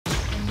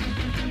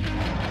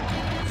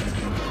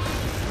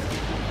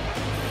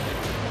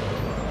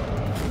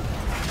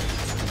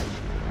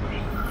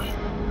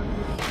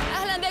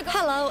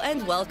Hello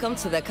and welcome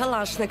to the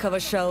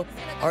Kalashnikova show.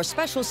 Our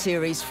special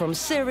series from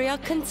Syria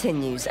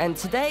continues, and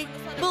today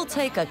we'll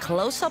take a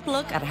close-up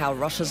look at how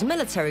Russia's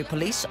military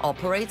police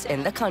operates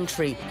in the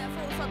country.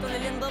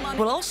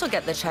 We'll also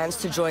get the chance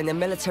to join a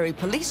military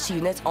police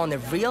unit on a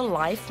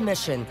real-life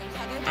mission,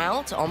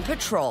 out on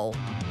patrol.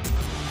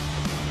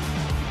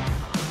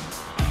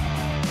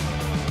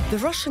 The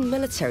Russian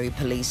military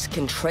police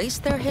can trace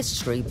their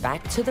history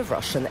back to the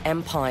Russian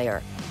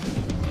Empire.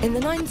 In the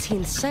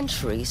 19th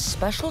century,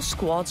 special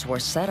squads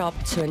were set up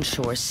to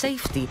ensure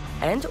safety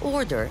and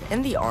order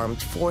in the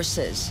armed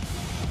forces.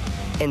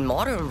 In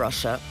modern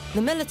Russia,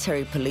 the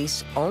military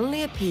police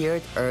only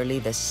appeared early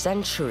this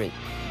century.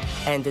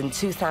 And in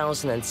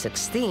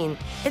 2016,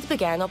 it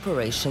began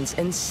operations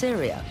in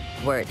Syria,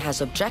 where it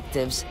has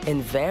objectives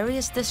in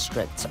various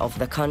districts of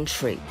the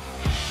country.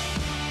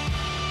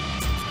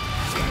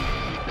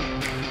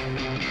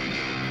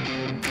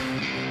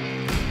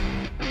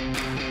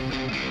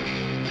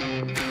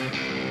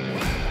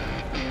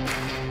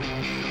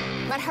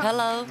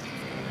 Hello.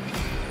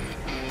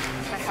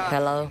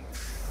 Hello.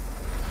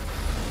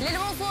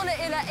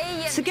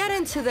 To get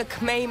into the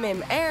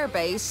Khmeimim air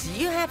base,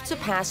 you have to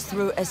pass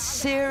through a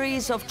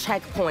series of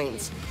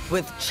checkpoints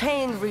with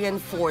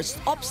chain-reinforced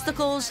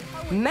obstacles,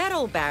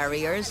 metal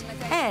barriers,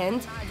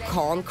 and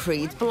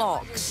concrete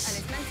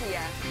blocks.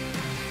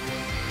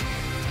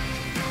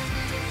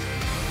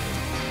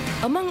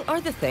 Among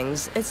other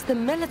things, it's the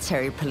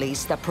military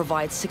police that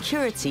provides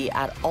security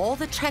at all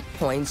the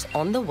checkpoints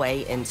on the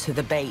way into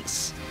the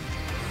base.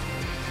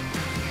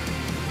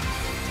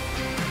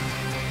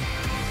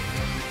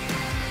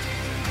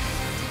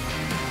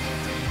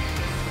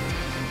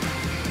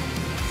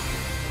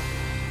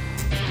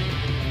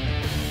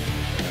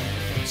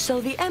 So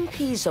the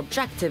MP's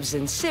objectives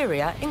in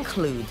Syria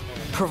include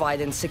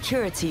providing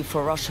security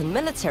for Russian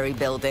military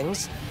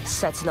buildings,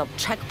 setting up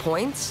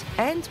checkpoints,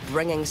 and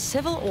bringing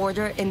civil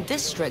order in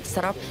districts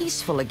that are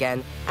peaceful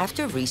again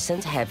after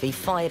recent heavy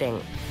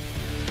fighting.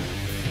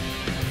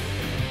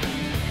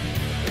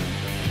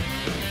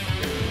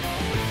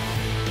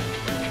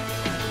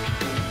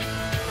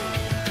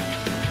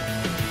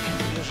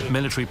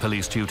 Military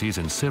police duties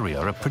in Syria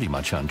are pretty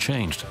much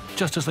unchanged,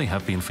 just as they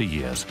have been for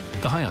years.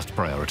 The highest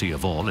priority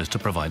of all is to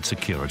provide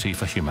security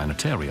for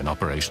humanitarian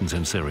operations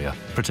in Syria,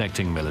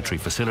 protecting military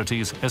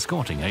facilities,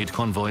 escorting aid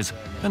convoys,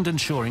 and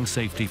ensuring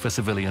safety for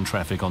civilian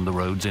traffic on the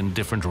roads in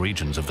different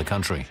regions of the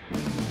country.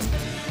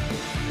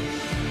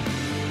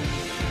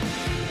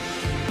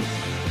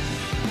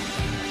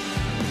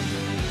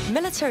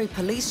 Military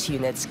police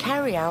units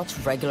carry out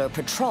regular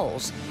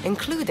patrols,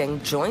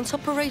 including joint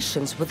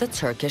operations with the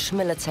Turkish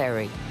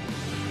military.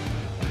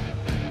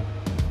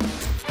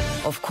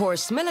 Of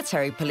course,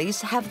 military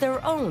police have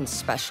their own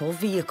special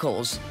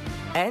vehicles,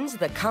 and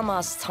the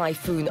Kamaz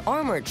Typhoon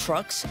armored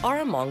trucks are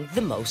among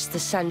the most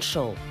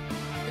essential.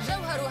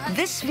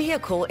 This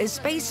vehicle is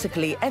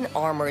basically an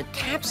armored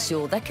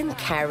capsule that can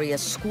carry a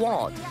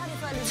squad.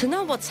 To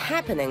know what's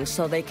happening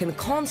so they can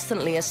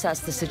constantly assess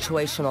the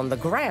situation on the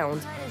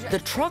ground, the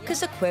truck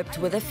is equipped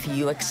with a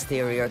few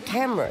exterior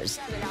cameras,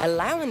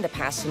 allowing the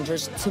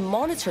passengers to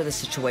monitor the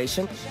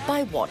situation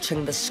by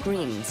watching the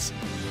screens.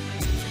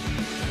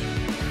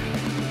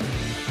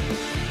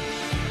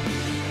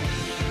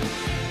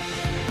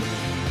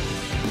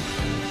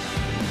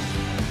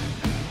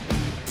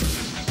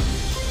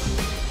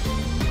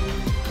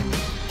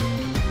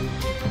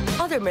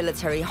 Other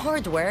military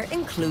hardware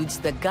includes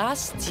the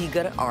Gaz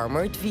Tiger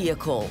armored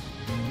vehicle.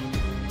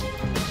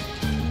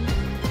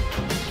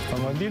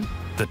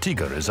 The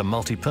Tiger is a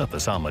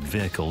multi-purpose armored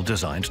vehicle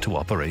designed to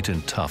operate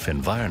in tough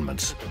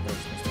environments.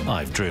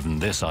 I've driven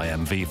this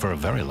IMV for a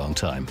very long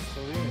time.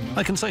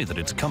 I can say that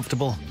it's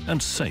comfortable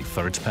and safe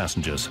for its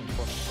passengers.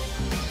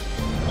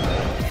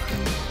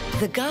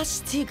 The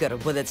Gaz Tiger,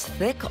 with its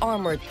thick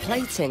armored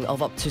plating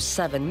of up to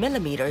 7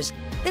 millimeters,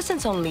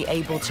 isn't only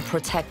able to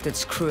protect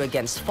its crew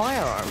against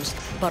firearms,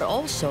 but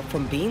also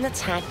from being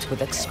attacked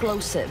with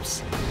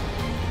explosives.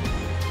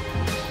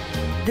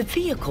 The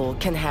vehicle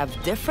can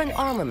have different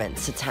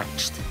armaments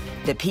attached: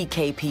 the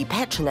PKP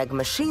Pecheneg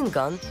machine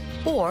gun,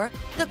 or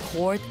the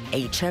Kord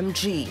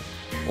HMG,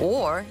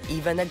 or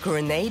even a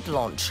grenade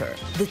launcher.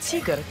 The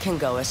Tiger can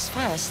go as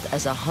fast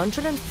as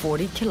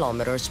 140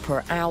 kilometers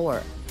per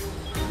hour.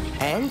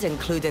 And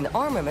including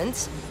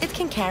armaments, it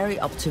can carry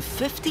up to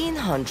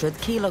 1,500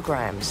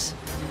 kilograms.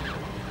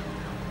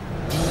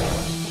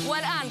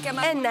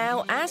 And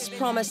now, as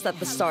promised at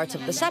the start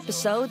of this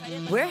episode,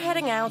 we're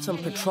heading out on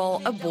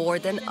patrol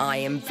aboard an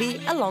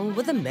IMV along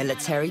with the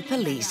military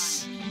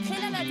police.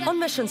 On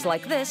missions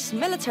like this,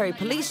 military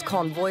police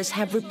convoys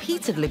have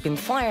repeatedly been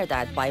fired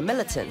at by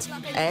militants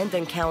and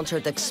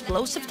encountered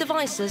explosive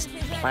devices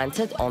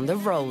planted on the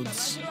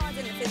roads.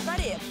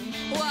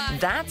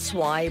 That's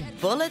why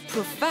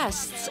bulletproof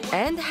vests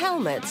and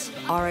helmets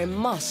are a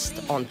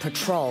must on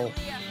patrol.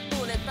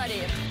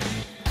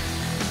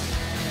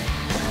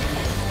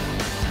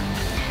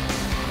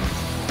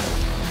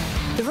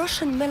 The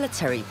Russian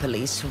military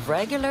police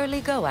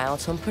regularly go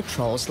out on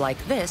patrols like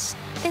this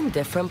in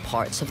different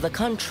parts of the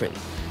country,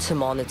 to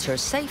monitor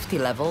safety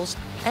levels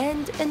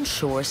and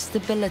ensure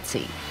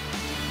stability.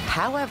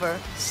 However,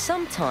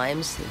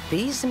 sometimes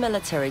these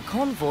military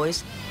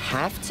convoys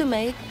have to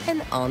make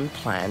an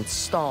unplanned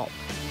stop.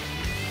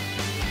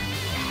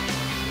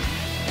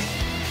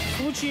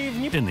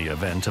 In the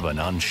event of an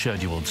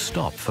unscheduled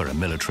stop for a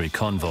military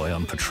convoy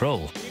on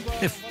patrol,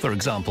 if, for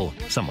example,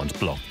 someone's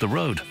blocked the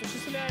road,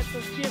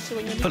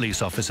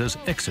 police officers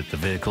exit the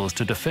vehicles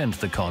to defend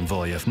the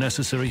convoy if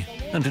necessary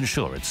and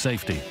ensure its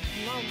safety.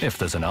 If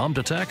there's an armed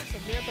attack,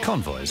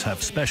 convoys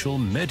have special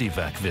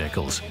medivac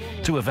vehicles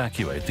to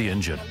evacuate the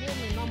injured.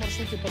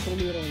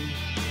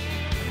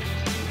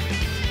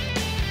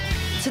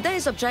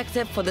 Today's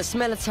objective for this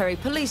military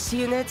police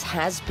unit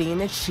has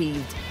been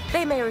achieved.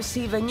 They may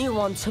receive a new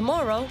one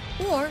tomorrow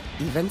or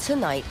even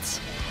tonight.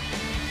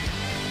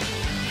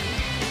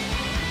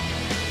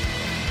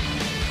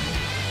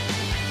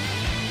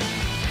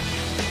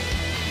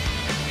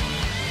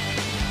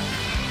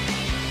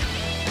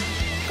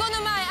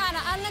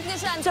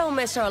 Don't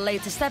miss our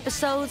latest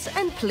episodes,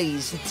 and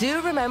please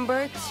do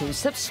remember to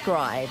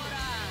subscribe.